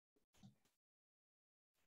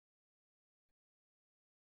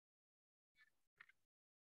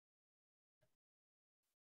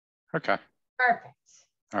Okay. Perfect.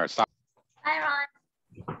 All right, stop. Hi, Ron.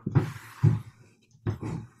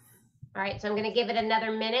 All right, so I'm going to give it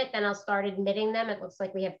another minute, then I'll start admitting them. It looks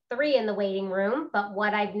like we have 3 in the waiting room, but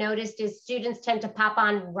what I've noticed is students tend to pop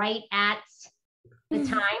on right at the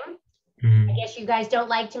time. I guess you guys don't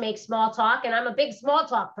like to make small talk, and I'm a big small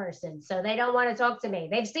talk person, so they don't want to talk to me.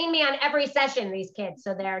 They've seen me on every session, these kids,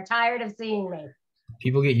 so they're tired of seeing me.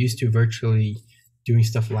 People get used to virtually doing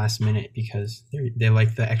stuff last minute because they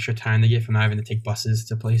like the extra time they get from not having to take buses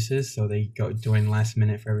to places, so they go join last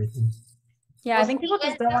minute for everything. Yeah, I think people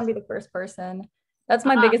just don't want to be the first person. That's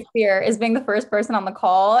my biggest fear, is being the first person on the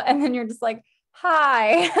call, and then you're just like,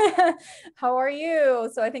 hi, how are you?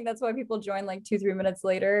 So I think that's why people join like 2-3 minutes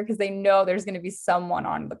later, because they know there's going to be someone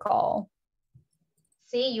on the call.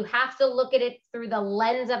 See, you have to look at it through the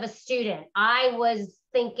lens of a student. I was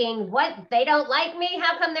thinking, what, they don't like me?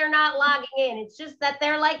 How come they're not logging in? It's just that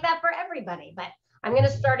they're like that for everybody, but I'm going to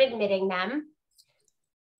start admitting them.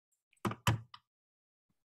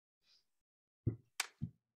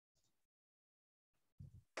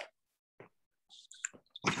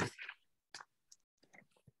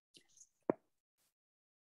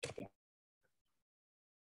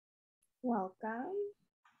 Welcome.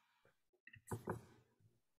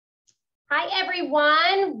 Hi,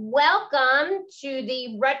 everyone. Welcome to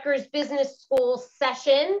the Rutgers Business School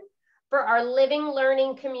session for our Living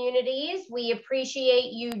Learning Communities. We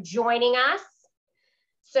appreciate you joining us.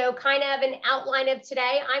 So kind of an outline of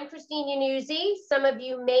today. I'm Christine Yanuzzi. Some of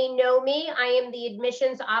you may know me. I am the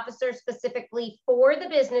admissions officer specifically for the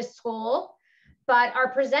business school. But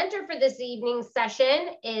our presenter for this evening's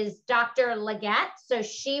session is Dr. Leggett. So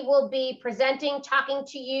she will be presenting, talking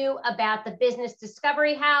to you about the Business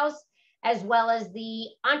Discovery House, as well as the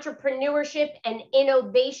Entrepreneurship and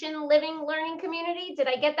Innovation Living Learning Community. Did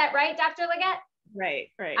I get that right, Dr. Leggett? Right.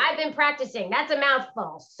 I've been practicing. That's a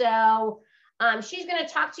mouthful. So she's going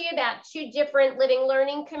to talk to you about 2 different living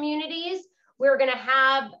learning communities. We're going to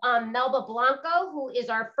have Melba Blanco, who is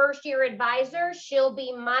our first-year advisor. She'll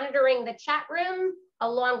be monitoring the chat room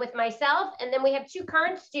along with myself. And then we have 2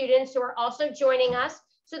 current students who are also joining us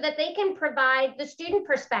so that they can provide the student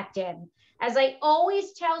perspective. As I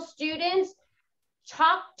always tell students,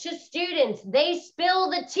 talk to students. They spill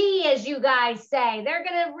the tea, as you guys say. They're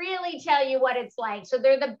going to really tell you what it's like. So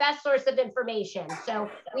they're the best source of information. So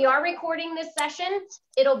we are recording this session.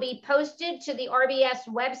 It'll be posted to the RBS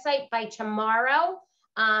website by tomorrow.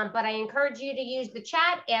 But I encourage you to use the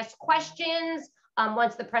chat, ask questions.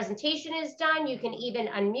 Once the presentation is done, you can even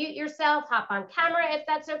unmute yourself, hop on camera if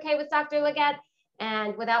that's okay with Dr. Leggett.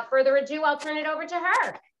 And without further ado, I'll turn it over to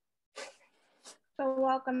her. So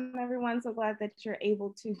welcome, everyone. So glad that you're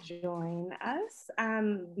able to join us.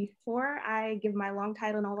 Before I give my long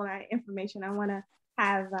title and all of my information, I want to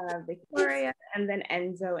have Victoria and then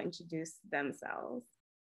Enzo introduce themselves.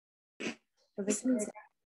 So Victoria.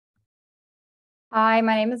 Hi,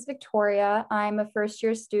 my name is Victoria. I'm a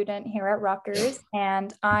first-year student here at Rutgers,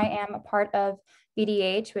 and I am a part of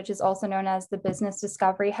BDH, which is also known as the Business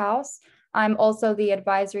Discovery House. I'm also the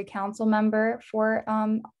advisory council member for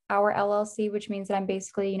our LLC, which means that I'm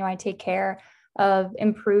basically, I take care of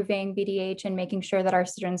improving BDH and making sure that our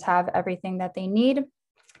students have everything that they need.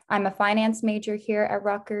 I'm a finance major here at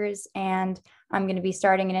Rutgers, and I'm going to be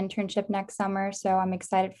starting an internship next summer, so I'm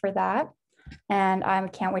excited for that. And I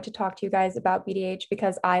can't wait to talk to you guys about BDH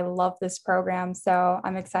because I love this program. So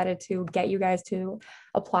I'm excited to get you guys to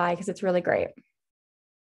apply because it's really great.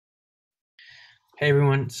 Hey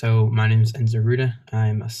everyone, so my name is Enzo Ruda.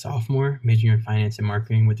 I'm a sophomore majoring in finance and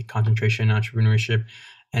marketing with a concentration in entrepreneurship,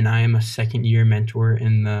 and I am a second-year mentor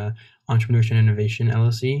in the Entrepreneurship and Innovation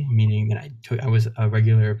LLC, meaning that I was a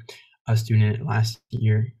regular student last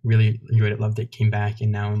year, really enjoyed it, loved it, came back,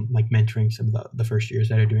 and now I'm like mentoring some of the first years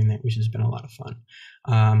that are doing that, which has been a lot of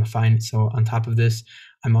fun. So on top of this,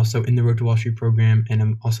 I'm also in the Road to Wall Street program, and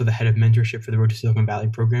I'm also the head of mentorship for the Road to Silicon Valley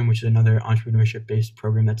program, which is another entrepreneurship-based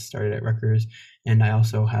program that started at Rutgers. And I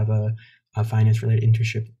also have a finance-related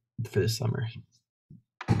internship for this summer.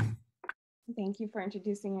 Thank you for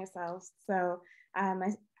introducing yourselves. So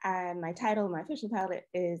my official title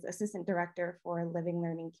is Assistant Director for Living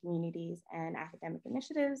Learning Communities and Academic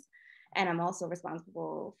Initiatives. And I'm also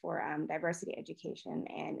responsible for diversity education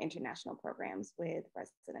and international programs with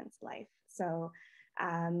Residence Life. So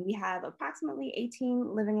we have approximately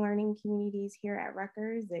 18 living learning communities here at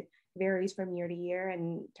Rutgers. It varies from year to year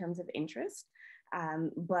in terms of interest.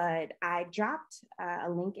 But I dropped a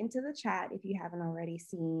link into the chat if you haven't already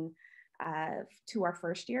seen to our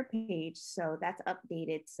first year page. So that's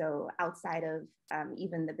updated. So outside of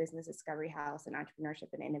even the Business Discovery House and Entrepreneurship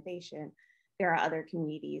and Innovation, there are other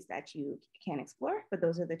communities that you can explore, but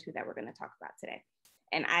those are the two that we're going to talk about today.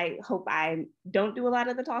 And I hope I don't do a lot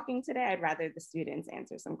of the talking today. I'd rather the students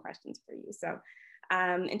answer some questions for you. So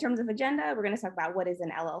in terms of agenda, we're going to talk about what is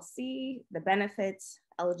an LLC, the benefits,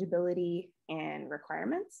 eligibility, and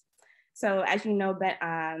requirements. So as you know,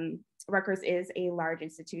 Rutgers is a large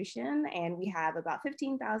institution, and we have about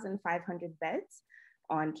 15,500 beds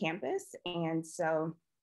on campus. And so,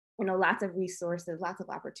 you know, lots of resources, lots of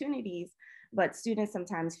opportunities, but students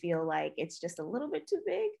sometimes feel like it's just a little bit too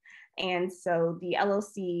big. And so the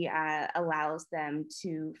LLC allows them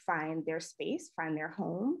to find their space, find their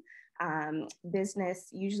home. Business,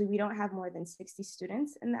 usually we don't have more than 60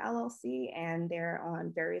 students in the LLC, and they're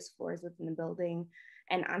on various floors within the building.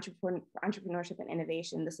 And entrepreneurship and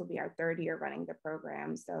innovation, this will be our third year running the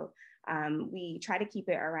program. So we try to keep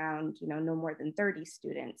it around, you know, no more than 30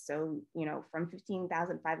 students. So, you know, from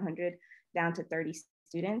 15,500 down to 30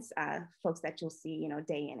 students, folks that you'll see, you know,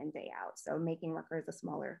 day in and day out. So making Rutgers a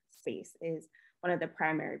smaller space is one of the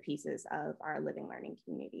primary pieces of our living learning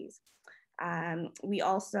communities. We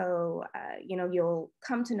also, you know, you'll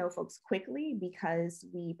come to know folks quickly because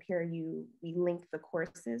we link the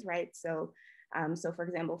courses, right? So for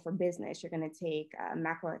example, for business, you're going to take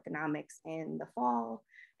macroeconomics in the fall,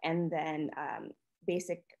 and then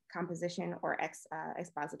basic composition or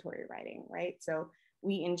expository writing, right? So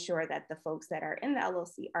we ensure that the folks that are in the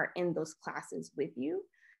LLC are in those classes with you.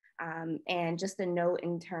 And just a note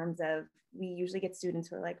in terms of, we usually get students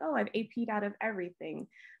who are like, oh, I've AP'd out of everything.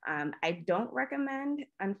 I don't recommend,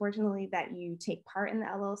 unfortunately, that you take part in the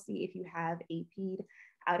LLC if you have AP'd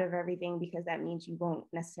out of everything, because that means you won't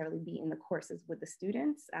necessarily be in the courses with the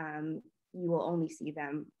students. You will only see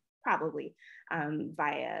them probably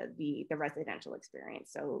via the residential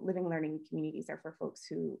experience. So living learning communities are for folks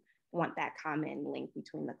who want that common link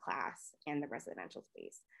between the class and the residential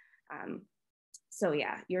space. So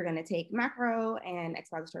yeah, you're gonna take macro and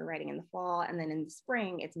expository writing in the fall, and then in the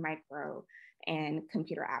spring, it's micro and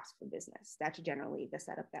computer apps for business. That's generally the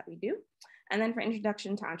setup that we do. And then for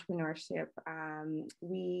introduction to entrepreneurship,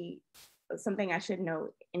 something I should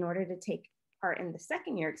note, in order to take part in the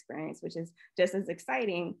second year experience, which is just as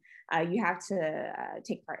exciting, you have to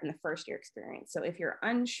take part in the first year experience. So if you're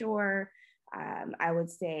unsure, I would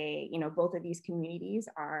say, you know, both of these communities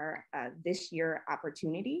are this year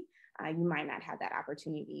opportunity. You might not have that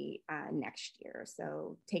opportunity next year.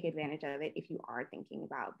 So take advantage of it if you are thinking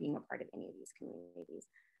about being a part of any of these communities.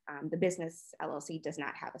 The business LLC does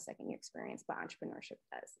not have a second year experience, but entrepreneurship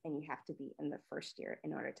does. And you have to be in the first year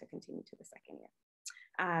in order to continue to the second year.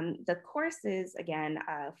 The courses, again,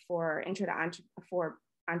 for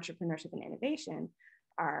entrepreneurship and innovation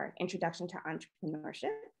are Introduction to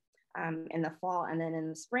Entrepreneurship in the fall. And then in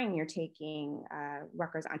the spring, you're taking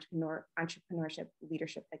Rutgers Entrepreneurship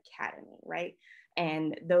Leadership Academy, right?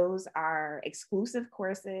 And those are exclusive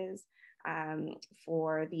courses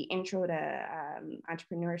for the intro to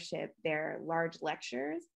entrepreneurship. They're large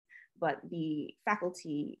lectures, but the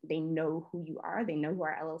faculty, they know who you are, they know who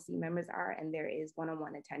our LLC members are, and there is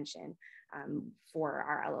one-on-one attention for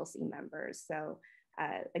our LLC members. So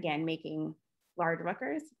again, making large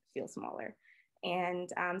Rutgers feel smaller. And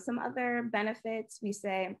some other benefits, we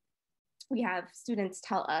have students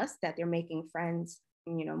tell us that they're making friends,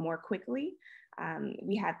 you know, more quickly.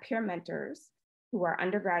 We have peer mentors who are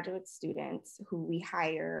undergraduate students who we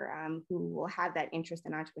hire, who will have that interest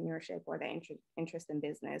in entrepreneurship or that interest in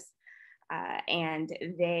business. And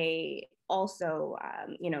they also,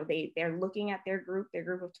 you know, they're looking at their group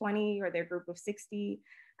of 20 or their group of 60,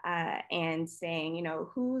 and saying, you know,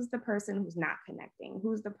 who's the person who's not connecting?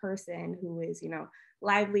 Who's the person who is, you know,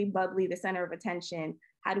 lively, bubbly, the center of attention?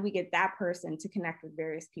 How do we get that person to connect with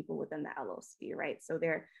various people within the LLC, right? So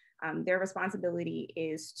their responsibility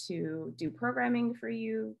is to do programming for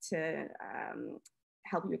you, to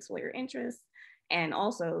help you explore your interests, and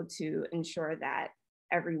also to ensure that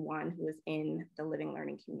everyone who is in the living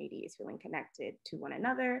learning community is feeling connected to one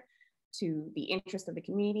another, to the interest of the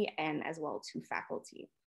community, and as well to faculty.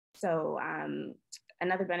 So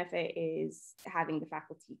another benefit is having the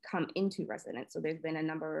faculty come into residence. So there's been a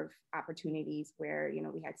number of opportunities where, you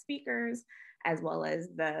know, we had speakers as well as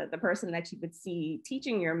the person that you would see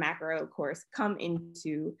teaching your macro course come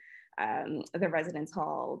into the residence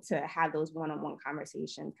hall to have those one-on-one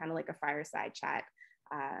conversations, kind of like a fireside chat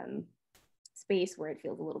space where it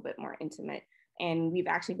feels a little bit more intimate. And we've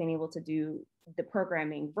actually been able to do the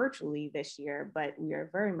programming virtually this year, but we are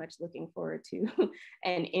very much looking forward to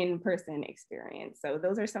an in-person experience. So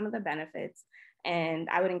those are some of the benefits. And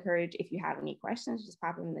I would encourage, if you have any questions, just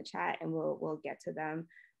pop them in the chat and we'll get to them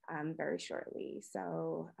very shortly.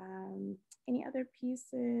 So any other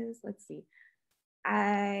pieces? Let's see.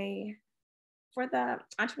 For the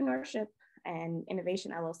Entrepreneurship and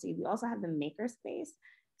Innovation LLC, we also have the Makerspace.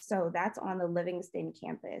 So that's on the Livingston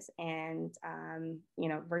campus. And,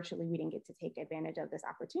 virtually we didn't get to take advantage of this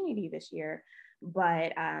opportunity this year,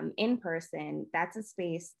 but in person, that's a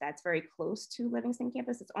space that's very close to Livingston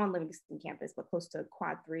campus. It's on Livingston campus, but close to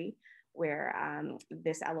Quad 3, where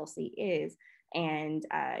this LLC is. And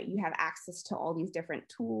you have access to all these different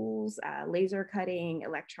tools, laser cutting,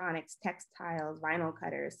 electronics, textiles, vinyl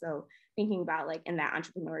cutters. So thinking about like in that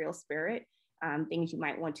entrepreneurial spirit, things you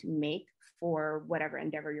might want to make for whatever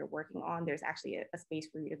endeavor you're working on, there's actually a space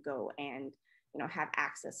for you to go and have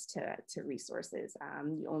access to resources.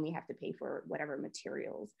 You only have to pay for whatever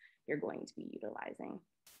materials you're going to be utilizing.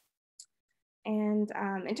 And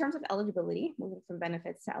in terms of eligibility, moving from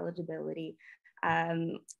benefits to eligibility,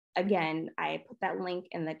 again, I put that link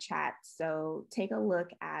in the chat. So take a look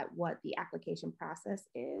at what the application process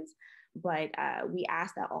is. But we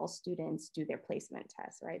ask that all students do their placement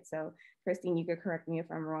test, right? So Christine, you could correct me if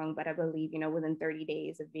I'm wrong, but I believe, within 30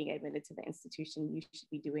 days of being admitted to the institution, you should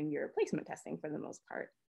be doing your placement testing for the most part.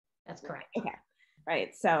 That's correct. Okay,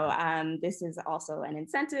 right. So this is also an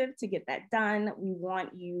incentive to get that done. We want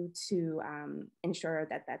you to ensure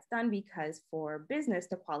that that's done because for business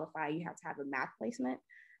to qualify, you have to have a math placement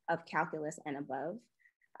of calculus and above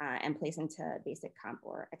and place into basic comp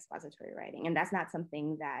or expository writing. And that's not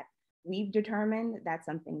something that we've determined. That's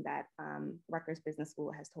something that Rutgers Business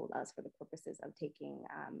School has told us for the purposes of taking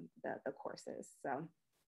the courses. So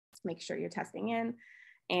make sure you're testing in.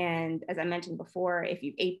 And as I mentioned before, if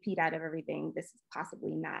you've AP'd out of everything, this is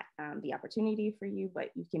possibly not the opportunity for you, but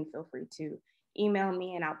you can feel free to email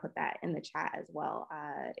me and I'll put that in the chat as well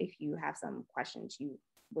if you have some questions you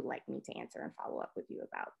would like me to answer and follow up with you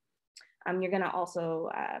about. You're gonna also,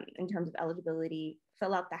 in terms of eligibility,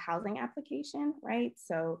 fill out the housing application, right?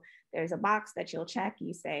 So there's a box that you'll check.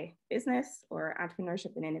 You say business or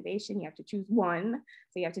entrepreneurship and innovation. You have to choose one.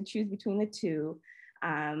 So you have to choose between the two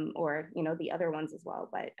or the other ones as well,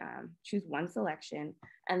 but choose one selection.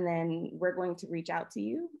 And then we're going to reach out to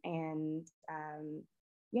you and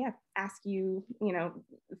ask you,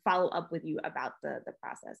 follow up with you about the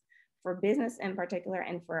process. For business in particular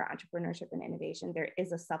and for entrepreneurship and innovation, there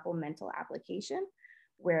is a supplemental application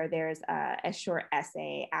where there's a short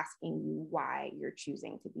essay asking you why you're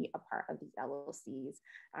choosing to be a part of these LLCs,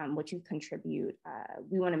 what you contribute.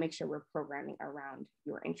 We want to make sure we're programming around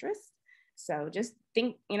your interests. So just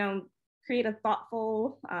think, create a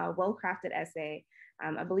thoughtful, well-crafted essay.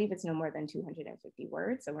 I believe it's no more than 250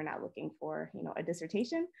 words. So we're not looking for, a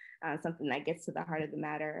dissertation, something that gets to the heart of the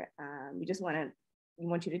matter. We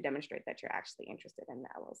want you to demonstrate that you're actually interested in the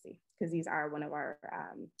LLC because these are one of our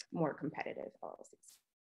more competitive LLCs.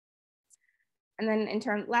 And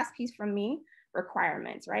then last piece from me,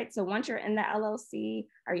 requirements, right? So once you're in the LLC,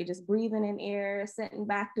 are you just breathing in air, sitting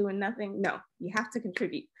back, doing nothing? No, you have to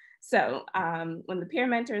contribute. So when the peer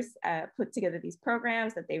mentors put together these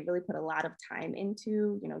programs that they really put a lot of time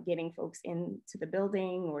into, getting folks into the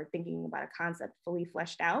building or thinking about a concept fully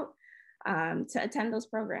fleshed out to attend those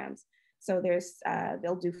programs. So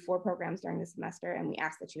they'll do 4 programs during the semester and we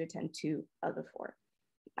ask that you attend 2 of the 4.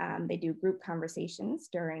 They do group conversations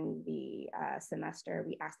during the semester.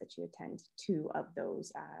 We ask that you attend 2 of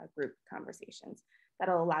those group conversations.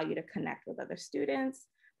 That'll allow you to connect with other students.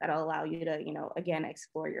 That'll allow you to, again,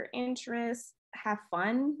 explore your interests, have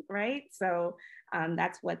fun, right? So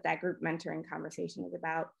that's what that group mentoring conversation is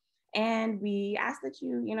about. And we ask that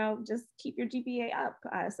you, just keep your GPA up.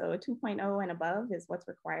 So a 2.0 and above is what's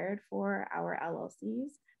required for our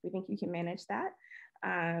LLCs. We think you can manage that.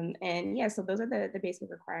 So those are the basic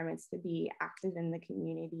requirements to be active in the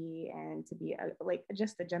community and to be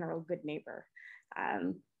just a general good neighbor.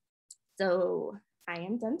 So I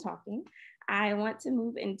am done talking. I want to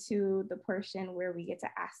move into the portion where we get to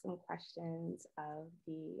ask some questions of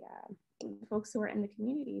the folks who are in the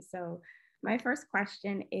community. So my first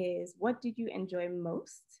question is, what did you enjoy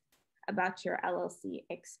most about your LLC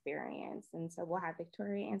experience? And so we'll have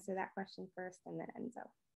Victoria answer that question first and then Enzo.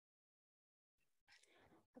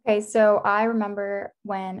 Okay, so I remember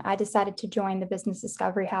when I decided to join the Business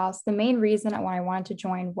Discovery House, the main reason why I wanted to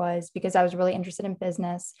join was because I was really interested in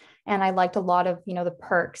business and I liked a lot of, the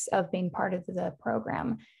perks of being part of the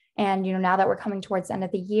program. And, now that we're coming towards the end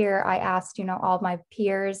of the year, I asked, all of my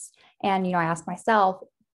peers and, I asked myself,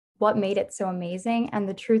 what made it so amazing? And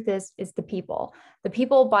the truth is the people. The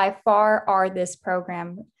people by far are this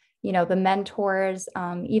program, the mentors,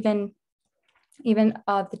 even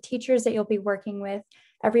the teachers that you'll be working with.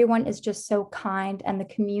 everyone is just so kind, and the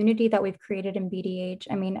community that we've created in BDH,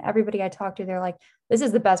 I mean, everybody I talk to, they're like, this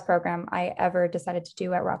is the best program I ever decided to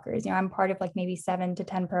do at Rutgers. You know, I'm part of like maybe 7 to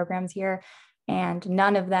 10 programs here, and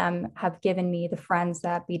none of them have given me the friends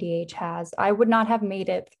that BDH has. I would not have made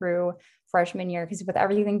it through freshman year because with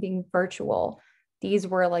everything being virtual, this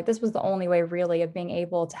was the only way really of being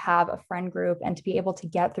able to have a friend group and to be able to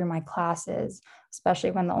get through my classes,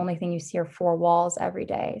 especially when the only thing you see are 4 walls every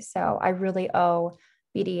day. So I really owe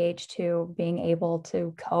BDH to being able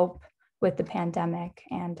to cope with the pandemic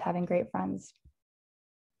and having great friends.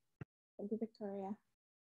 Thank you, Victoria.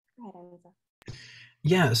 Go ahead, Anza.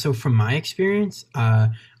 Yeah, so from my experience, I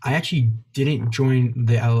actually didn't join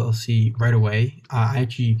the LLC right away. I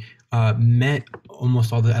actually met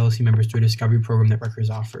almost all the LLC members through a discovery program that Rutgers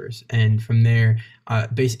offers. And from there,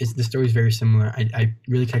 the story is very similar. I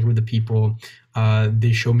really connected with the people.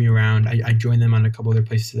 They showed me around. I joined them on a couple other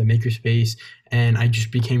places at Makerspace, and I just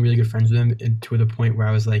became really good friends with them, and to the point where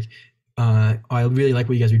I was like, I really like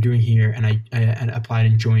what you guys are doing here. And I applied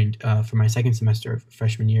and joined for my second semester of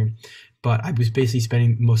freshman year. But I was basically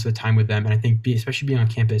spending most of the time with them. And I think especially being on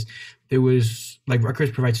campus, there was like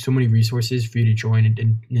Rutgers provides so many resources for you to join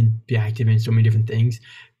and be active in so many different things.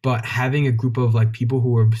 But having a group of like people who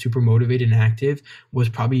were super motivated and active was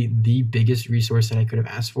probably the biggest resource that I could have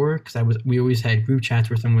asked for, because we always had group chats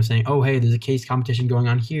where someone was saying, oh, hey, there's a case competition going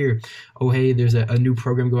on here. Oh, hey, there's a new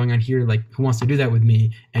program going on here. Like, who wants to do that with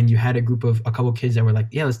me? And you had a group of a couple kids that were like,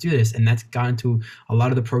 yeah, let's do this. And that's gotten to a lot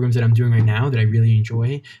of the programs that I'm doing right now that I really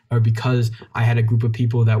enjoy, are because I had a group of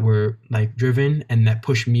people that were like driven and that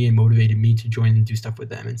pushed me and motivated me to join and do stuff with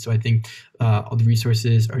them. And so I think all the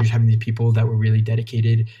resources are just having these people that were really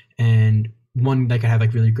dedicated, and one that I could have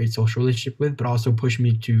like really great social relationship with, but also push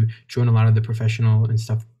me to join a lot of the professional and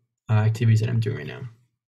stuff activities that I'm doing right now.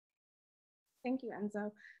 Thank you,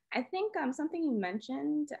 Enzo. I think something you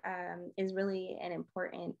mentioned is really an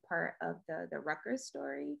important part of the Rutgers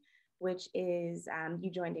story, which is you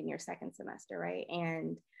joined in your second semester, right?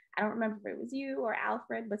 And I don't remember if it was you or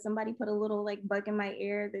Alfred, but somebody put a little like bug in my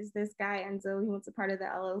ear. There's this guy, Enzo, he wants a part of the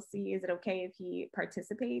LLC. Is it okay if he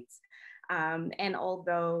participates? And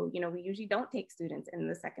although, you know, we usually don't take students in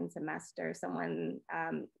the second semester, someone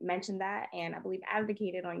mentioned that and I believe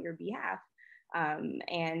advocated on your behalf.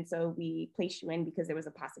 And so we placed you in because there was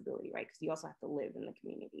a possibility, right? Because you also have to live in the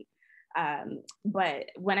community. But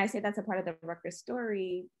when I say that's a part of the Rutgers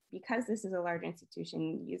story, because this is a large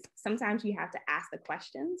institution, sometimes you have to ask the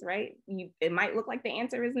questions, right? It might look like the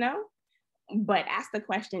answer is no, but ask the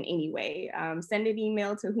question anyway. Send an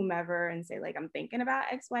email to whomever and say like, I'm thinking about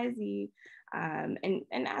XYZ, and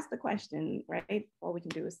ask the question, right? All we can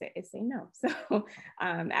do is say no. So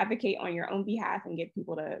advocate on your own behalf and get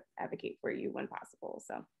people to advocate for you when possible.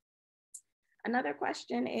 So another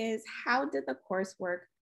question is, how did the coursework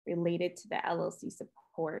related to the LLC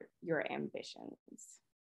support your ambitions?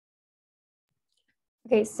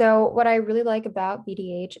 Okay, so what I really like about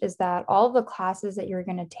BDH is that all of the classes that you're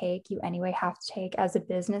going to take, you anyway have to take as a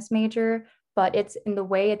business major, but it's in the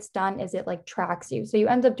way it's done is it like tracks you. So you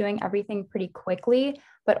end up doing everything pretty quickly,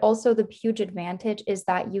 but also the huge advantage is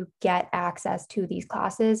that you get access to these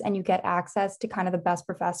classes and you get access to kind of the best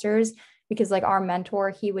professors, because like our mentor,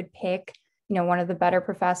 he would pick, you know, one of the better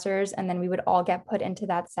professors, and then we would all get put into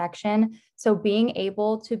that section. So being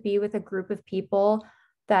able to be with a group of people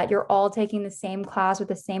that you're all taking the same class with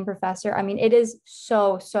the same professor, I mean, it is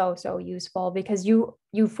so useful, because you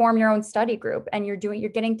form your own study group and you're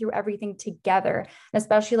getting through everything together. And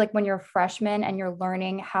especially like when you're a freshman and you're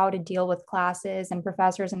learning how to deal with classes and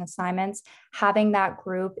professors and assignments, having that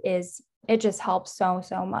group it just helps so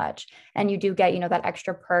much. And you do get, you know, that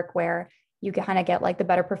extra perk where you kind of get like the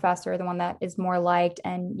better professor, the one that is more liked,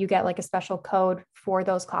 and you get like a special code for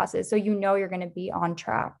those classes. So you know you're going to be on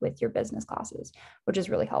track with your business classes, which is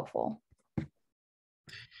really helpful.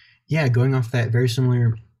 Yeah, going off that, very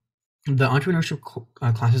similar. The entrepreneurship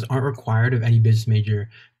classes aren't required of any business major,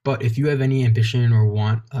 but if you have any ambition or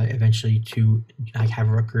want eventually to like have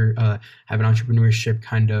an entrepreneurship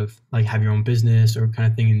kind of like have your own business or kind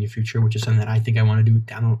of thing in the future, which is something that I think I want to do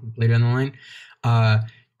later down the line,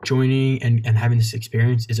 joining and having this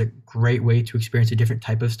experience is a great way to experience a different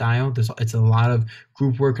type of style. It's a lot of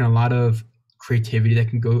group work and a lot of creativity that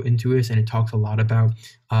can go into this, and it talks a lot about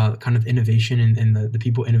kind of innovation and the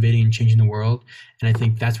people innovating and changing the world. And I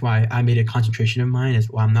think that's why I made a concentration of mine as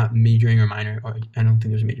well. I'm not majoring or minor, or I don't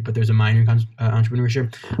think there's a major, but there's a minor in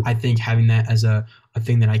entrepreneurship. I think having that as a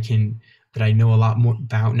thing that I can that I know a lot more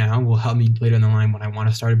about now will help me later in the line when I want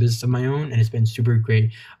to start a business of my own. And it's been super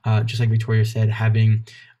great. Just like Victoria said, having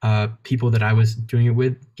people that I was doing it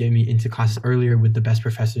with get me into classes earlier with the best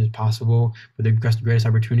professors possible, with the greatest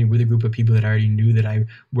opportunity, with a group of people that I already knew that I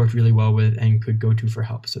worked really well with and could go to for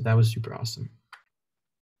help. So that was super awesome.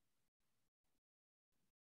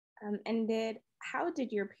 How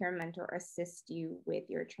did your peer mentor assist you with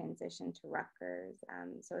your transition to Rutgers?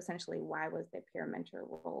 So essentially, why was the peer mentor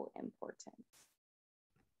role important?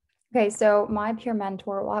 Okay, so my peer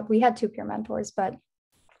mentor, well, we had two peer mentors, but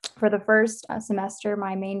for the first semester,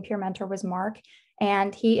 my main peer mentor was Mark,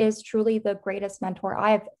 and he is truly the greatest mentor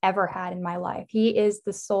I have ever had in my life. He is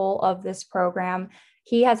the soul of this program.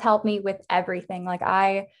 He has helped me with everything.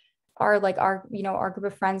 Our group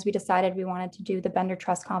of friends, we decided we wanted to do the Bender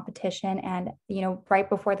Trust competition. And, right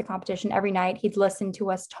before the competition, every night he'd listen to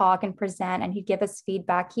us talk and present, and he'd give us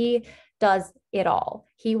feedback. He does it all.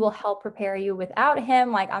 He will help prepare you. Without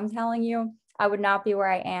him, like I'm telling you, I would not be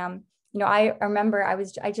where I am. I remember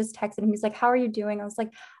I just texted him. He's like, "How are you doing?" I was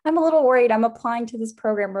like, "I'm a little worried. I'm applying to this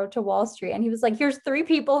program, Road to Wall Street." And he was like, "Here's 3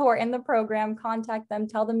 people who are in the program. Contact them,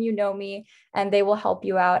 tell them you know me, and they will help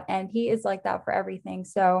you out." And he is like that for everything.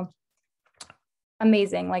 So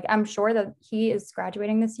amazing. Like, I'm sure that he is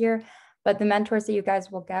graduating this year, but the mentors that you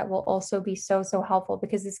guys will get will also be so, so helpful,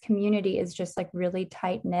 because this community is just like really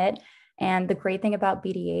tight knit. And the great thing about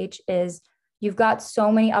BDH is you've got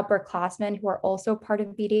so many upperclassmen who are also part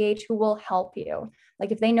of BDH who will help you.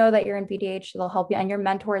 Like, if they know that you're in BDH, they'll help you. And your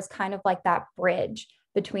mentor is kind of like that bridge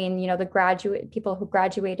between, the graduate people who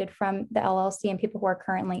graduated from the LLC and people who are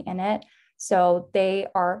currently in it. So they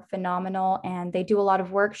are phenomenal, and they do a lot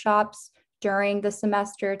of workshops during the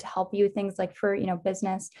semester to help you, things like for,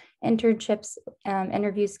 business internships,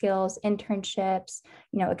 interview skills, internships,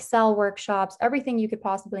 Excel workshops, everything you could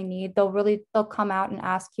possibly need. They'll come out and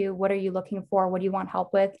ask you, what are you looking for? What do you want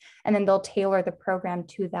help with? And then they'll tailor the program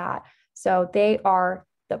to that. So they are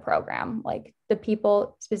the program, like the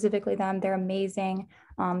people, specifically them, they're amazing.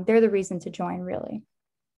 They're the reason to join, really.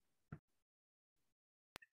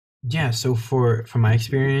 Yeah, so from my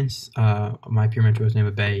experience, my peer mentor was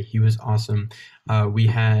named Bay. He was awesome. We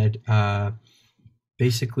had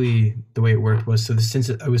basically the way it worked was, so since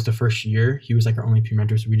it was the first year, he was like our only peer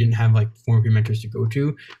mentor, so we didn't have like former peer mentors to go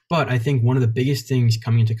to. But I think one of the biggest things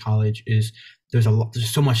coming into college is there's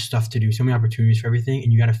so much stuff to do, so many opportunities for everything,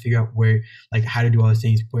 and you got to figure out where, like, how to do all these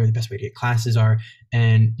things, where the best way to get classes are,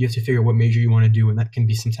 and you have to figure out what major you want to do, and that can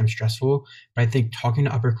be sometimes stressful. But I think talking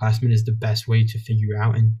to upperclassmen is the best way to figure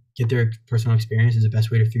out and get their personal experience is the best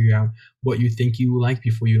way to figure out what you think you like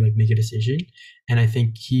before you like make a decision. And I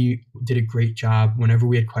think he did a great job whenever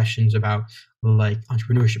we had questions about like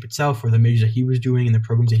entrepreneurship itself or the majors that he was doing and the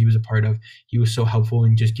programs that he was a part of. He was so helpful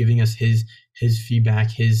in just giving us his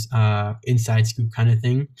feedback, his inside scoop kind of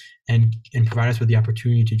thing, and provide us with the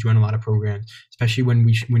opportunity to join a lot of programs, especially when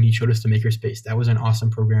he showed us the Makerspace. That was an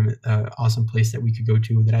awesome program, awesome place that we could go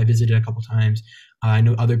to that I visited a couple times. I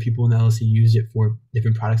know other people in the LLC used it for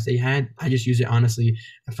different products they had. I just used it honestly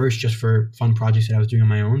at first just for fun projects that I was doing on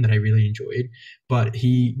my own that I really enjoyed. But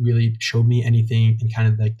he really showed me anything and kind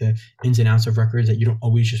of like the ins and outs of records that you don't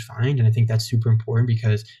always just find. And I think that's super important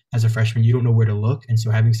because as a freshman, you don't know where to look. And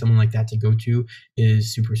so having someone like that to go to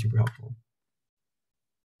is super, super helpful.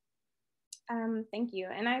 Thank you.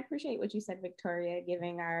 And I appreciate what you said, Victoria,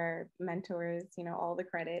 giving our mentors, all the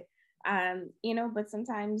credit. But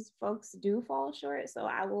sometimes folks do fall short. So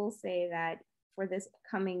I will say that for this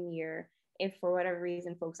coming year, if for whatever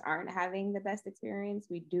reason folks aren't having the best experience,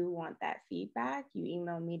 we do want that feedback. You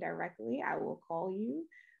email me directly, I will call you,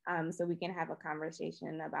 so we can have a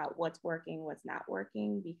conversation about what's working, what's not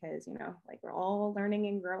working, because, like we're all learning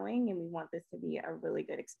and growing, and we want this to be a really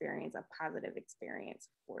good experience, a positive experience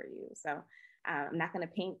for you. So I'm not going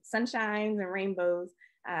to paint sunshines and rainbows.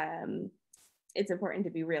 It's important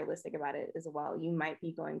to be realistic about it as well. You might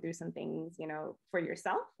be going through some things, for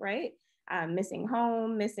yourself, right? Missing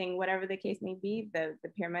home, missing whatever the case may be. The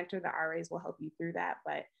peer mentor, the RAs will help you through that.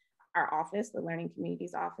 But our office, the Learning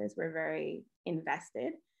Communities office, we're very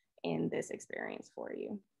invested in this experience for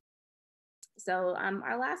you. So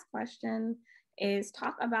our last question is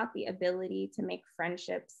talk about the ability to make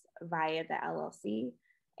friendships via the LLC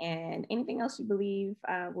and anything else you believe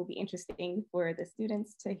will be interesting for the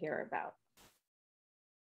students to hear about.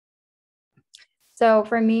 So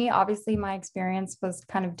for me, obviously my experience was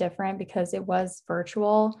kind of different because it was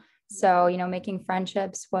virtual. So, making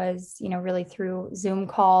friendships was, really through Zoom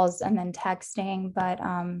calls and then texting. But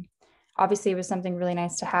obviously it was something really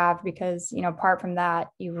nice to have because, apart from that,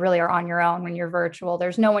 you really are on your own when you're virtual.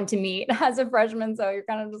 There's no one to meet as a freshman. So you're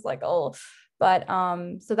kind of just like, oh, But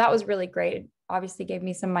so that was really great. It obviously gave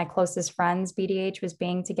me some of my closest friends. BDH was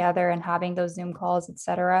being together and having those Zoom calls,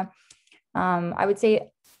 etc. I would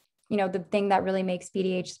say, the thing that really makes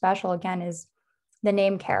BDH special again is the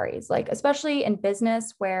name carries, like especially in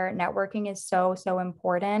business where networking is so, so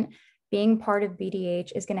important. Being part of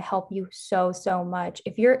BDH is going to help you so, so much.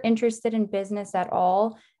 If you're interested in business at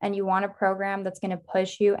all and you want a program that's going to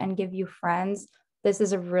push you and give you friends, this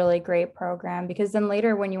is a really great program, because then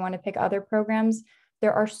later when you want to pick other programs,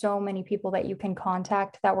 there are so many people that you can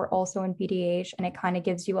contact that were also in BDH, and it kind of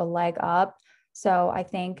gives you a leg up. So I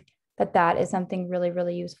think that is something really,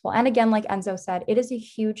 really useful. And again, like Enzo said, it is a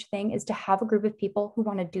huge thing is to have a group of people who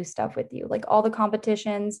want to do stuff with you, like all the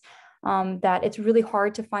competitions, that it's really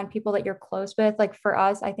hard to find people that you're close with. Like for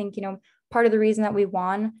us, I think, part of the reason that we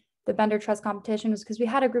won the vendor trust competition was because we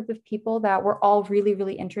had a group of people that were all really,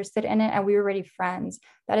 really interested in it, and we were already friends.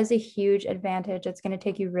 That is a huge advantage. It's going to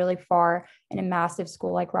take you really far in a massive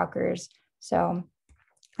school like Rutgers. So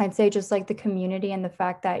I'd say just like the community and the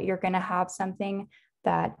fact that you're going to have something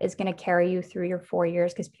that is going to carry you through your 4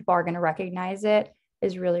 years because people are going to recognize it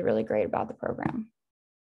is really, really great about the program.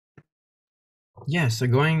 Yeah, so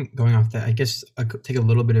going off that, I guess I could take a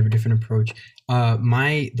little bit of a different approach.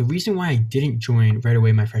 The reason why I didn't join right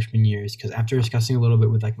away my freshman year is because after discussing a little bit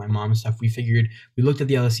with like my mom and stuff, we looked at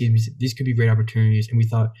the LSE and we said these could be great opportunities, and we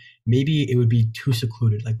thought maybe it would be too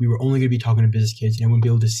secluded. Like we were only going to be talking to business kids, and I wouldn't be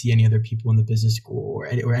able to see any other people in the business school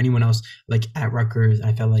or anyone else like at Rutgers. And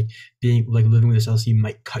I felt like living with this LSE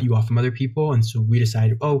might cut you off from other people, and so we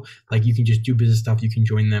decided, oh, like you can just do business stuff, you can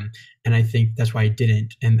join them. And I think that's why I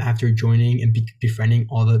didn't. And after joining and befriending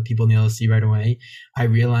all the people in the LSE right away, I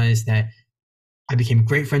realized that I became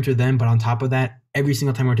great friends with them. But on top of that, every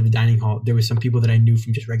single time I went to the dining hall, there was some people that I knew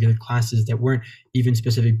from just regular classes that weren't even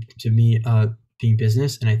specific to me being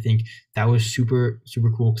business. And I think that was super, super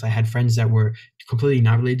cool because I had friends that were completely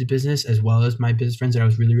not related to business, as well as my business friends that I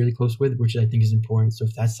was really, really close with, which I think is important. So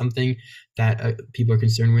if that's something that people are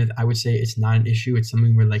concerned with, I would say it's not an issue. It's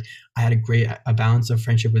something where like I had a balance of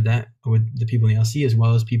friendship with the people in the LC as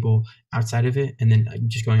well as people outside of it. And then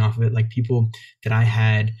just going off of it, like people that I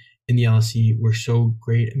had in the LSE were so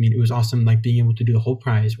great. I mean, it was awesome, like being able to do the whole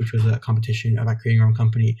prize, which was a competition about creating our own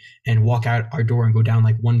company, and walk out our door and go down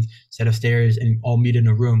like one set of stairs and all meet in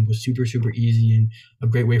a room was super, super easy, and a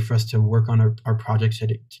great way for us to work on our projects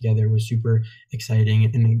together was super exciting.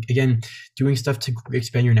 And again, doing stuff to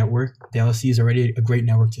expand your network. The LSE is already a great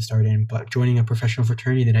network to start in, but joining a professional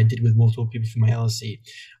fraternity that I did with multiple people from my LSE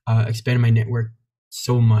expanded my network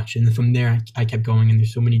so much. And then from there, I kept going, and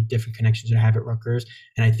there's so many different connections that I have at Rutgers.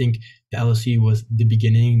 And I think the LSE was the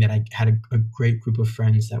beginning that I had a great group of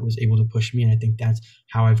friends that was able to push me. And I think that's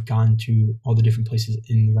how I've gone to all the different places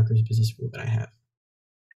in the Rutgers Business School that I have.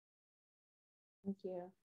 Thank you.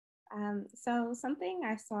 So something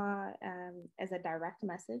I saw as a direct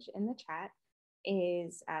message in the chat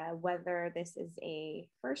is whether this is a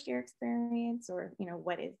first year experience or,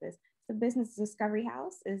 what is this? The Business Discovery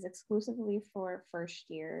House is exclusively for first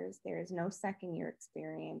years. There is no second year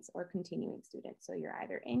experience or continuing students. So you're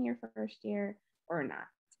either in your first year or not.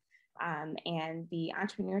 And the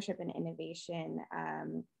entrepreneurship and innovation,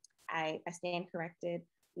 I stand corrected.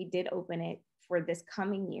 We did open it for this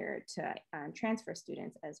coming year to transfer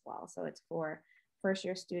students as well. So it's for first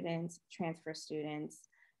year students, transfer students,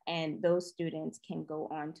 and those students can go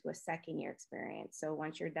on to a second year experience. So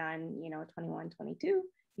once you're done, 21, 22,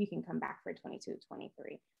 you can come back for 22,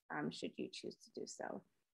 23, should you choose to do so.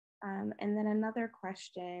 And then another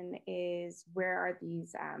question is, where are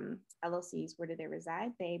these LLCs, where do they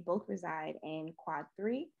reside? They both reside in Quad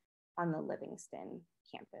 3 on the Livingston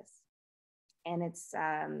campus. And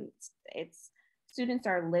it's students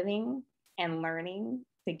are living and learning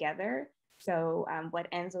together. So what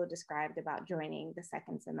Enzo described about joining the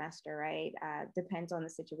second semester, right, depends on the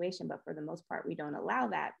situation, but for the most part, we don't allow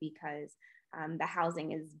that because the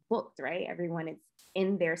housing is booked, right? Everyone is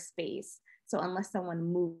in their space. So unless someone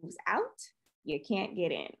moves out, you can't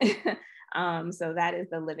get in. So that is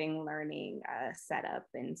the living learning setup.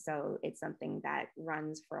 And so it's something that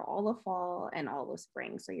runs for all of fall and all of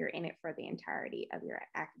spring. So you're in it for the entirety of your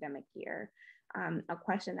academic year. A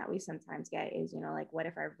question that we sometimes get is, like, what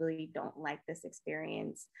if I really don't like this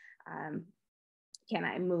experience? Can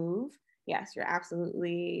I move? Yes, you're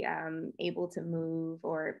absolutely able to move,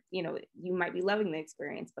 or, you might be loving the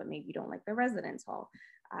experience, but maybe you don't like the residence hall.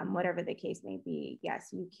 Whatever the case may be, yes,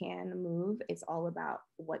 you can move. It's all about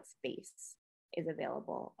what space is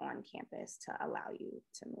available on campus to allow you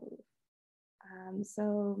to move.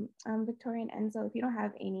 So Victoria and Enzo, if you don't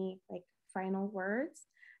have any final words,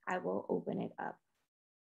 I will open it up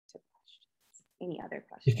to questions. any other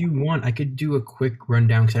questions. If you want, I could do a quick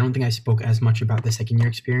rundown because I don't think I spoke as much about the second year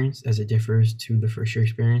experience as it differs to the first year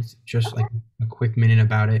experience. Just like a quick minute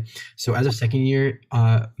about it. So as a second year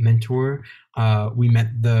mentor, we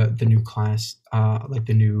met the new class, like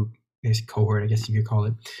the new, I guess, cohort, I guess you could call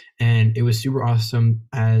it. And it was super awesome.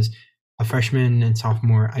 As a freshman and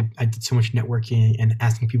sophomore, I did so much networking and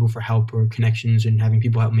asking people for help or connections and having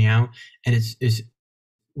people help me out. And it's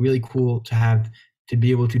really cool to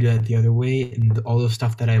be able to do that the other way. And all those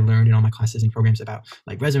stuff that I learned in all my classes and programs about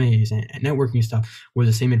like resumes and networking stuff was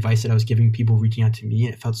the same advice that I was giving people reaching out to me.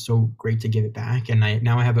 And it felt so great to give it back. And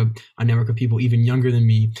now I have a network of people even younger than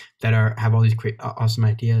me that have all these great, awesome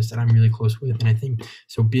ideas that I'm really close with. And I think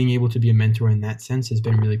so being able to be a mentor in that sense has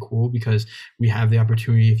been really cool because we have the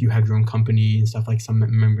opportunity, if you have your own company and stuff like some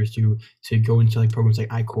members do, to go into like programs like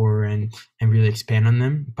iCore and really expand on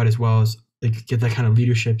them, but as well as like get that kind of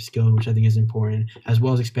leadership skill, which I think is important, as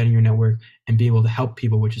well as expanding your network and be able to help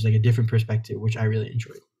people, which is like a different perspective, which I really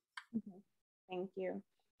enjoyed. Mm-hmm. Thank you.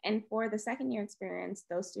 And for the second year experience,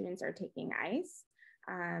 those students are taking ICE,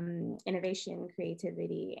 innovation,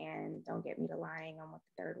 creativity, and don't get me to lying on what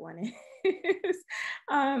the third one is.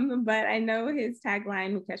 But I know his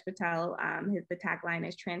tagline, Mukesh Patel, the tagline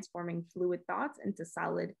is transforming fluid thoughts into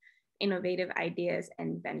solid innovative ideas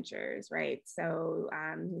and ventures, right? So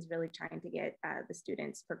he's really trying to get the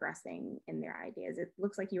students progressing in their ideas. It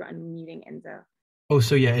looks like you're unmuting, Enzo. Oh,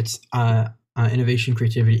 so yeah, it's innovation,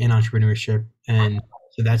 creativity, and entrepreneurship. And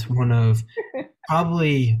so that's one of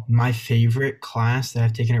probably my favorite class that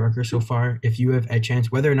I've taken at Rutgers so far. If you have a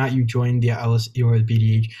chance, whether or not you join the LSE or the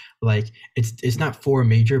BDH, like it's not for a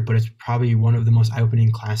major, but it's probably one of the most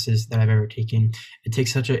eye-opening classes that I've ever taken. It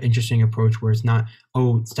takes such an interesting approach where it's not,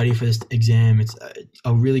 oh, study for this exam. It's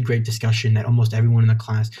a really great discussion that almost everyone in the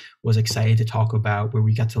class was excited to talk about, where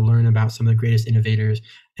we got to learn about some of the greatest innovators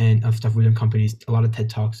and of stuff within companies, a lot of TED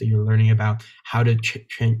Talks that you're learning about how to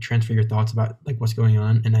transfer your thoughts about like what's going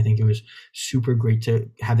on. And I think it was super great to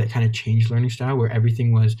have that kind of change learning style where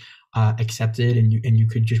everything was accepted and you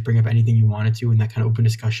could just bring up anything you wanted to, and that kind of open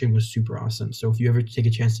discussion was super awesome. So if you ever take a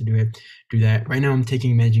chance to do it, do that. Right now I'm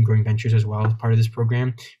taking managing growing ventures as well as part of this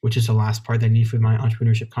program, which is the last part that I need for my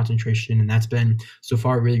entrepreneurship concentration. And that's been so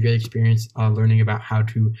far a really great experience, learning about how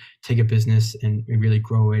to take a business and really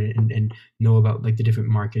grow it and know about like the different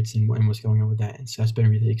markets and what's going on with that. And so that's been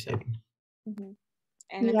really exciting. Mm-hmm.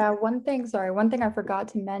 Yeah, one thing I forgot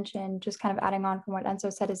to mention, just kind of adding on from what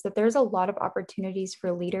Enzo said, is that there's a lot of opportunities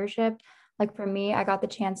for leadership. Like for me, I got the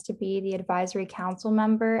chance to be the advisory council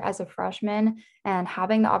member as a freshman, and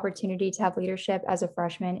having the opportunity to have leadership as a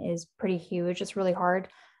freshman is pretty huge. It's really hard.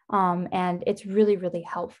 And it's really, really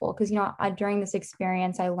helpful because, during this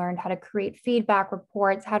experience, I learned how to create feedback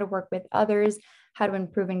reports, how to work with others, how to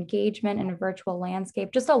improve engagement in a virtual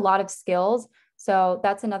landscape, just a lot of skills. So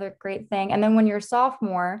that's another great thing. And then when you're a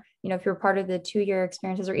sophomore, if you're part of the 2-year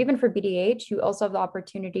experiences, or even for BDH, you also have the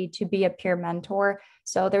opportunity to be a peer mentor.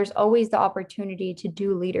 So there's always the opportunity to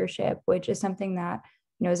do leadership, which is something that,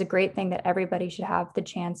 is a great thing that everybody should have the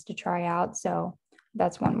chance to try out. So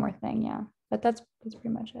that's one more thing. Yeah, but that's pretty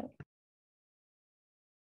much it.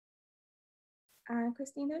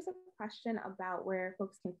 Christine, there's a question about where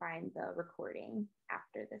folks can find the recording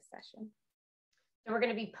after this session. So we're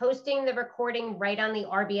going to be posting the recording right on the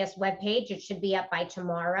RBS webpage. It should be up by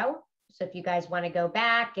tomorrow. So if you guys want to go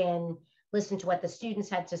back and listen to what the students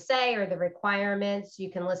had to say or the requirements,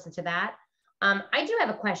 you can listen to that. I do have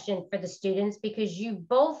a question for the students because you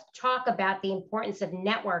both talk about the importance of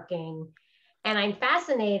networking. And I'm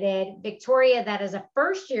fascinated, Victoria, that as a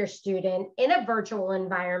first-year student in a virtual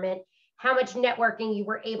environment, how much networking you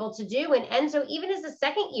were able to do. And Enzo, even as a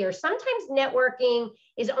second year, sometimes networking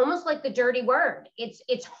is almost like the dirty word.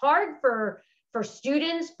 It's hard for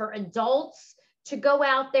students, for adults to go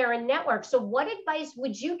out there and network. So what advice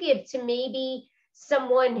would you give to maybe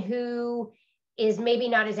someone who is maybe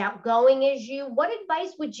not as outgoing as you? What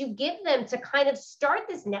advice would you give them to kind of start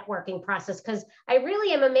this networking process? Because I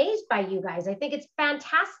really am amazed by you guys. I think it's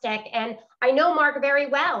fantastic. And I know Mark very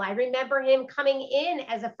well. I remember him coming in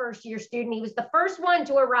as a first-year student. He was the first one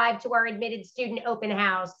to arrive to our admitted student open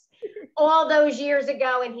house all those years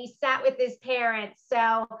ago, and he sat with his parents.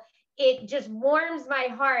 So it just warms my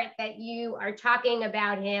heart that you are talking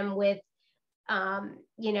about him with,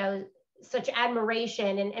 such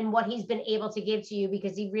admiration and what he's been able to give to you,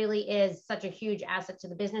 because he really is such a huge asset to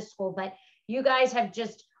the business school. But you guys have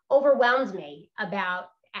just overwhelmed me about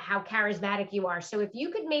how charismatic you are. So if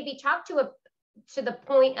you could maybe talk to the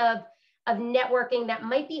point of networking that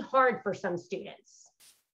might be hard for some students.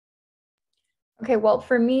 Okay, well,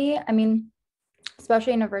 for me,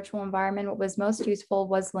 especially in a virtual environment, what was most useful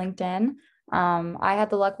was LinkedIn. I had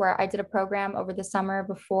the luck where I did a program over the summer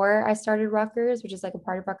before I started Rutgers, which is like a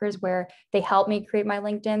part of Rutgers, where they helped me create my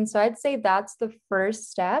LinkedIn. So I'd say that's the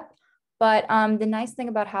first step. But the nice thing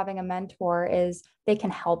about having a mentor is they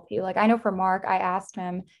can help you. Like I know for Mark, I asked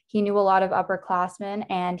him, he knew a lot of upperclassmen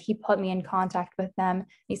and he put me in contact with them.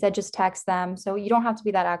 He said, just text them. So you don't have to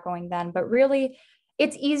be that outgoing then, but really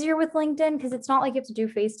it's easier with LinkedIn because it's not like you have to do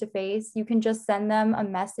face to face. You can just send them a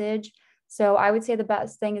message. So I would say the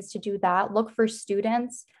best thing is to do that. Look for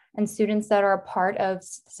students and students that are a part of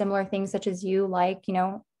similar things such as you, like,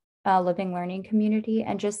 living learning community,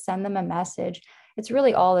 and just send them a message. It's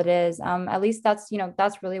really all it is. At least that's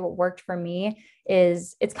really what worked for me.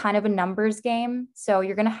 Is it's kind of a numbers game. So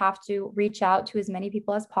you're going to have to reach out to as many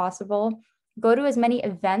people as possible, go to as many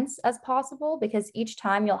events as possible, because each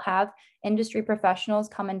time you'll have industry professionals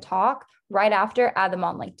come and talk. Right after, add them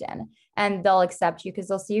on LinkedIn and they'll accept you because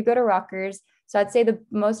they'll see you go to Rutgers. So I'd say the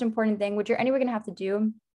most important thing, which you're anyway going to have to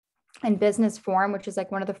do in business form, which is like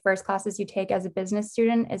one of the first classes you take as a business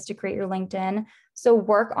student, is to create your LinkedIn. So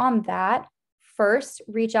work on that first.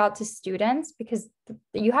 Reach out to students, because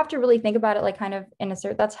you have to really think about it like kind of in a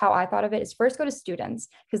certain, that's how I thought of it, is first go to students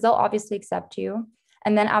because they'll obviously accept you.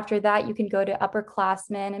 And then after that, you can go to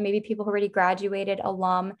upperclassmen and maybe people who already graduated,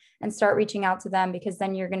 alum, and start reaching out to them, because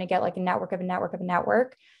then you're going to get like a network of a network of a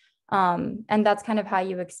network. And that's kind of how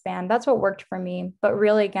you expand. That's what worked for me. But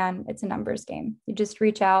really, again, it's a numbers game. You just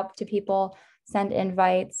reach out to people, send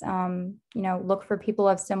invites, look for people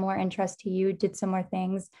of similar interest to you, did similar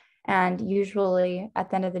things. And usually at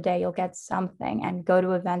the end of the day, you'll get something, and go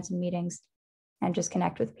to events and meetings and just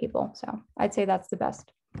connect with people. So I'd say that's the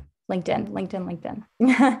best. LinkedIn.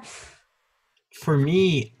 For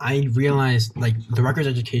me, I realized like the Rutgers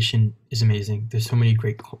education is amazing. There's so many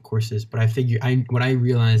great courses, but what I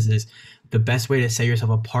realized is the best way to set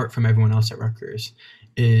yourself apart from everyone else at Rutgers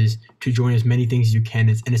is to join as many things as you can.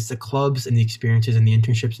 It's the clubs and the experiences and the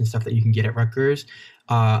internships and stuff that you can get at Rutgers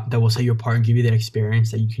that will set you apart and give you that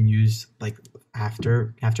experience that you can use like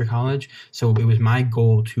after college. So it was my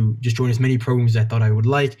goal to just join as many programs as I thought I would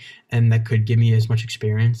like and that could give me as much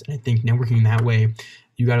experience. And I think networking that way,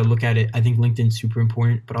 you got to look at it. I think LinkedIn's super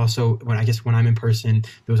important, but also when I'm in person,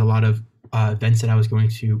 there was a lot of events that I was going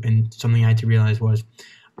to, and something I had to realize was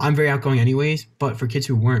I'm very outgoing anyways, but for kids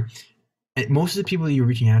who weren't, and most of the people that you're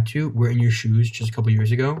reaching out to were in your shoes just a couple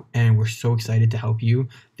years ago and were so excited to help you.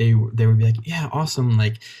 They would be like, yeah, awesome.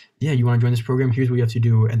 Like, yeah, you want to join this program? Here's what you have to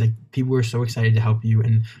do. And like people were so excited to help you.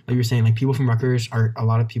 And like you were saying, like people from Rutgers are, a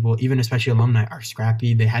lot of people, even especially alumni, are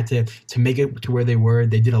scrappy. They had to make it to where they were.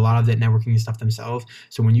 They did a lot of that networking and stuff themselves.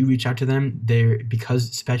 So when you reach out to them,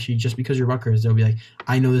 especially just because you're Rutgers, they'll be like,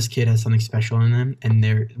 I know this kid has something special in them, and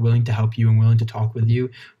they're willing to help you and willing to talk with you,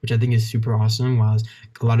 which I think is super awesome. While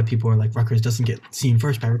a lot of people are like, Rutgers doesn't get seen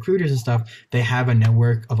first by recruiters and stuff. They have a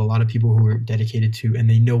network of a lot of people who are dedicated to, and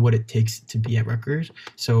they know what it takes to be at Rutgers.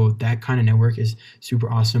 So that kind of network is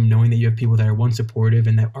super awesome, knowing that you have people that are supportive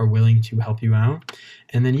and that are willing to help you out.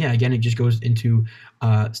 And then, yeah, again, it just goes into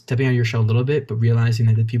stepping out of your shell a little bit, but realizing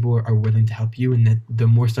that the people are willing to help you, and that the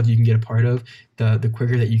more stuff you can get a part of, the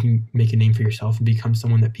quicker that you can make a name for yourself and become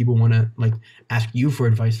someone that people want to like ask you for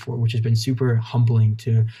advice for, which has been super humbling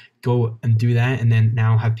to go and do that. And then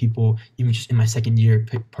now have people, even just in my second year,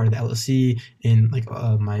 part of the LLC, in like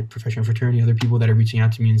my professional fraternity, other people that are reaching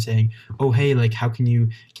out to me and saying, oh, hey, like, how can you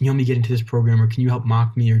help me get into this program, or can you help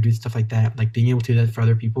mock me or do stuff like that? Like being able to do that for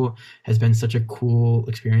other people has been such a cool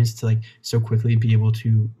experience to like so quickly be able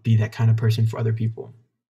to be that kind of person for other people.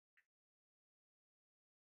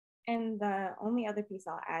 And the only other piece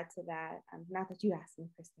I'll add to that, not that you asked me,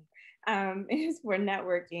 Kristen, is for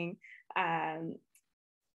networking.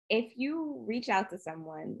 If you reach out to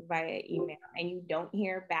someone via email and you don't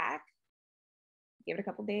hear back, give it a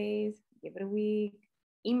couple days, give it a week,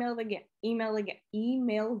 email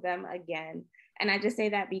them again. And I just say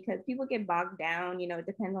that because people get bogged down, it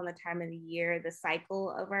depends on the time of the year, the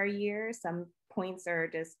cycle of our year. Some points are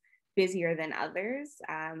just busier than others.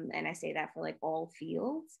 And I say that for like all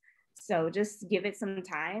fields. So just give it some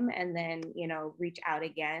time and then, reach out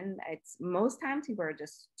again. It's most times people are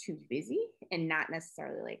just too busy and not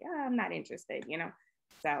necessarily like, oh, I'm not interested,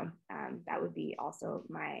 So that would be also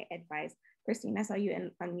my advice. Christine, I saw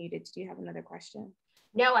you unmuted. Did you have another question?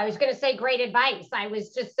 No, I was going to say great advice. I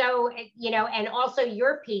was just so, and also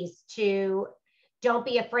your piece to don't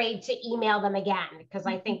be afraid to email them again, because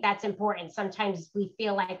I think that's important. Sometimes we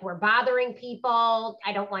feel like we're bothering people.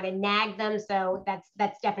 I don't want to nag them. So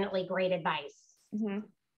that's definitely great advice. Mm-hmm.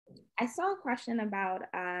 I saw a question about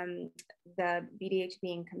the BDH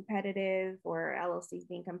being competitive or LLCs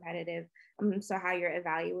being competitive. So how you're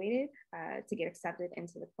evaluated to get accepted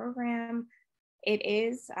into the program. It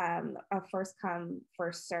is a first come,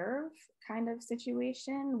 first serve kind of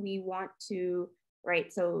situation. We want to,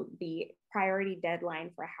 right, so the priority deadline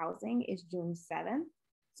for housing is June 7th.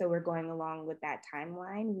 So we're going along with that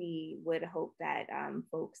timeline. We would hope that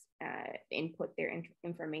folks input their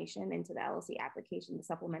information into the LLC application, the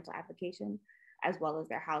supplemental application, as well as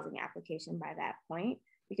their housing application by that point,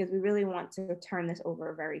 because we really want to turn this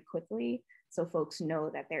over very quickly so folks know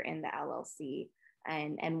that they're in the LLC.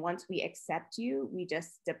 And once we accept you, we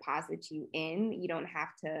just deposit you in. You don't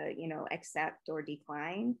have to, accept or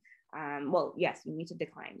decline. Well, yes, you need to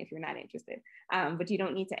decline if you're not interested, but you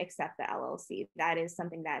don't need to accept the LLC. That is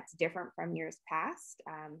something that's different from years past.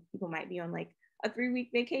 People might be on like a 3-week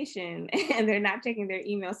vacation and they're not checking their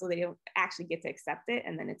email, so they don't actually get to accept it,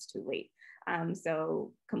 and then it's too late.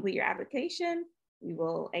 So complete your application. We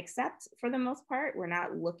will accept for the most part. We're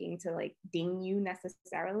not looking to like ding you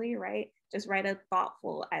necessarily, right? Just write a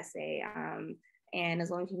thoughtful essay. And as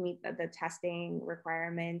long as you meet the testing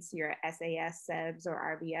requirements, your SAS, SEBS,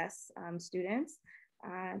 or RBS students,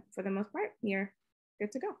 for the most part, you're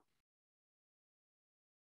good to go.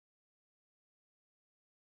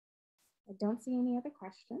 I don't see any other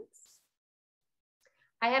questions.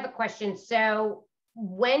 I have a question. So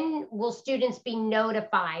when will students be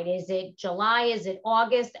notified? Is it July? Is it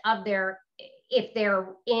August of if they're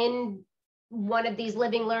in one of these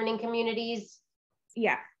living learning communities?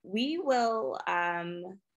 Yeah, we will.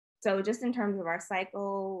 So just in terms of our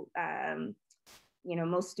cycle,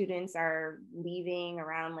 most students are leaving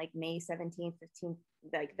around like May 17th, 15th,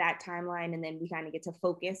 like that timeline. And then we kind of get to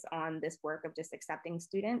focus on this work of just accepting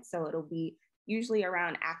students. So it'll be usually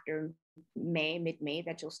around after May, mid-May,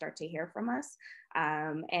 that you'll start to hear from us.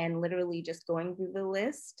 And literally just going through the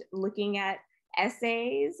list, looking at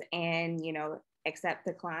essays and, accept,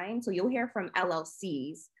 decline. So you'll hear from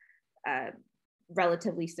LLCs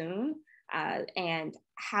relatively soon. And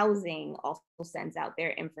housing also sends out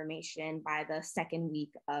their information by the second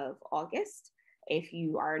week of August. If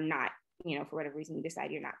you are not, for whatever reason you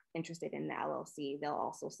decide you're not interested in the LLC, they'll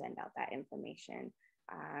also send out that information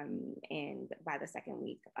and by the second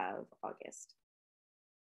week of August.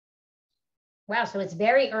 Wow, so it's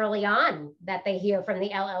very early on that they hear from the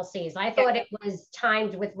LLCs. I thought it was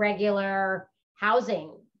timed with regular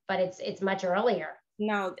housing, but it's much earlier.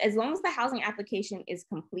 No, as long as the housing application is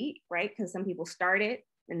complete, right? Because some people start it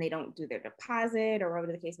and they don't do their deposit or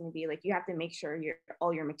whatever the case may be. Like, you have to make sure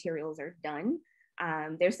all your materials are done.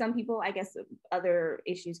 There's some people, I guess other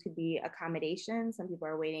issues could be accommodation. Some people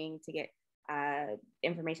are waiting to get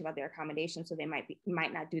information about their accommodation, so they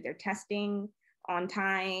might not do their testing on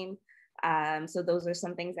time. So those are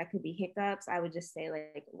some things that could be hiccups. I would just say,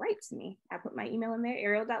 like, write to me. I put my email in there,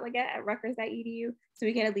 ariel.leggett@rutgers.edu, so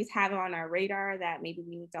we can at least have it on our radar that maybe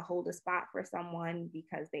we need to hold a spot for someone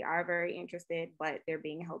because they are very interested, but they're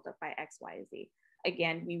being held up by X, Y, Z.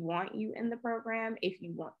 Again, we want you in the program if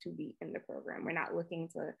you want to be in the program. We're not looking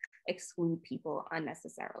to exclude people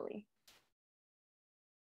unnecessarily.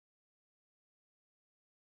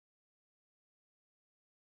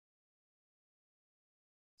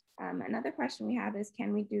 Another question we have is,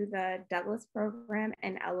 can we do the Douglas program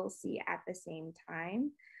and LLC at the same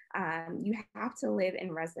time? You have to live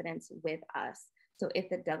in residence with us. So if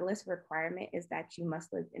the Douglas requirement is that you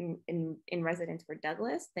must live in residence for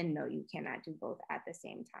Douglas, then no, you cannot do both at the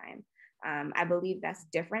same time. I believe that's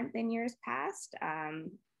different than years past.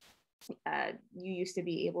 You used to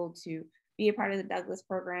be able to be a part of the Douglas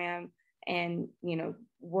program and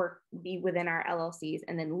be within our LLCs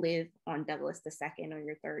and then live on Douglas the second or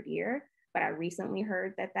your third year. But I recently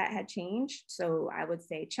heard that had changed. So I would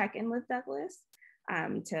say check in with Douglas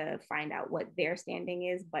to find out what their standing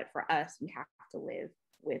is. But for us, you have to live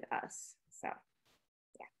with us. So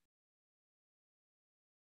yeah.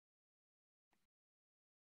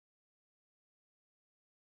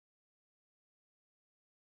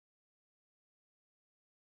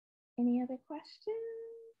 Any other questions?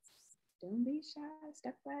 Don't be shy,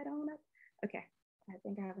 step right on up. Okay, I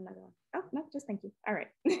think I have another one. Oh, no, just thank you. All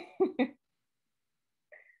right.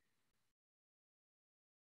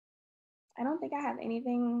 I don't think I have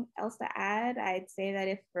anything else to add. I'd say that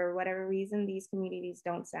if for whatever reason these communities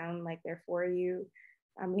don't sound like they're for you,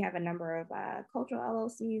 we have a number of cultural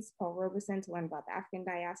LLCs, Paul Robeson to learn about the African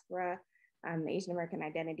diaspora, Asian American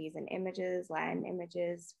identities and images, Latin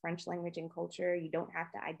images, French language and culture. You don't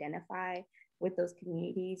have to identify with those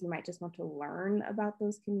communities. You might just want to learn about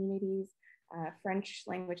those communities. French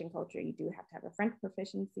language and culture, you do have to have a French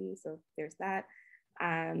proficiency, so there's that.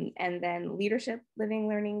 And then Leadership Living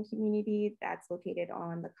Learning Community, that's located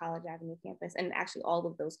on the College Avenue campus. And actually all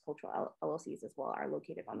of those cultural LLCs as well are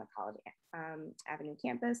located on the College Avenue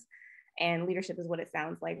campus. And leadership is what it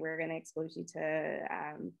sounds like. We're gonna expose you to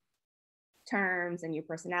terms and your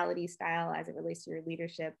personality style as it relates to your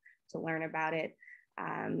leadership, to learn about it.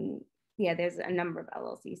 Yeah, there's a number of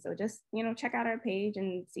LLCs. So just, check out our page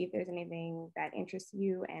and see if there's anything that interests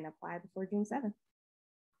you and apply before June 7th.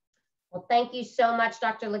 Well, thank you so much,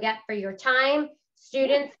 Dr. Leggett, for your time.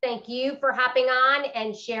 Students, thank you for hopping on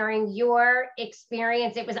and sharing your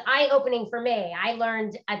experience. It was eye-opening for me. I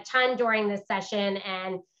learned a ton during this session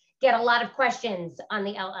and get a lot of questions on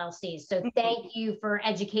the LLCs. So thank you for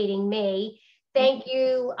educating me. Thank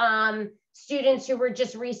you, students who were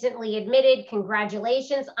just recently admitted.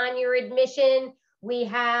 Congratulations on your admission. We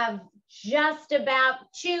have just about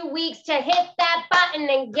 2 weeks to hit that button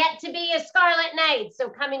and get to be a Scarlet Knight. So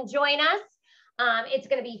come and join us. It's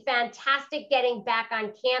going to be fantastic getting back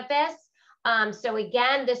on campus. So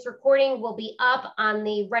again, this recording will be up on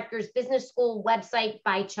the Rutgers Business School website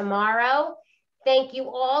by tomorrow. Thank you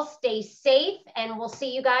all. Stay safe, and we'll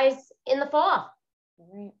see you guys in the fall.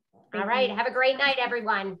 All right. Have a great night,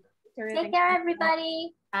 everyone. Take care,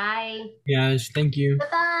 everybody. Bye. Yes, thank you.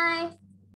 Bye-bye.